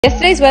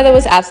Yesterday's weather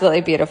was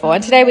absolutely beautiful,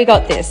 and today we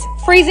got this,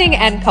 freezing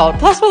and cold.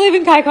 Plus we live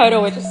in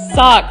Kaikoura, which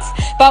sucks.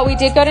 But we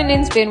did go to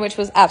Nin's Bin, which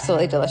was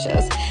absolutely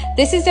delicious.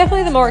 This is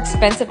definitely the more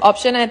expensive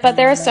option, but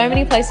there are so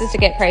many places to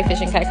get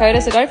crayfish in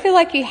Kaikoura, so don't feel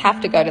like you have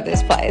to go to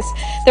this place.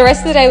 The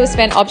rest of the day was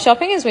spent op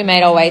shopping as we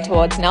made our way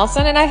towards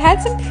Nelson, and I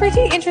had some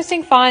pretty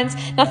interesting finds.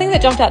 Nothing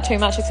that jumped out too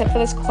much except for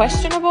this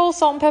questionable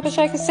salt and pepper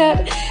shaker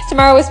set.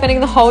 Tomorrow we're spending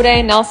the whole day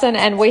in Nelson,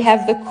 and we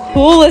have the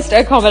coolest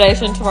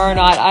accommodation tomorrow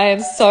night. I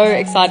am so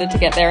excited to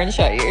get there and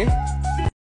show you.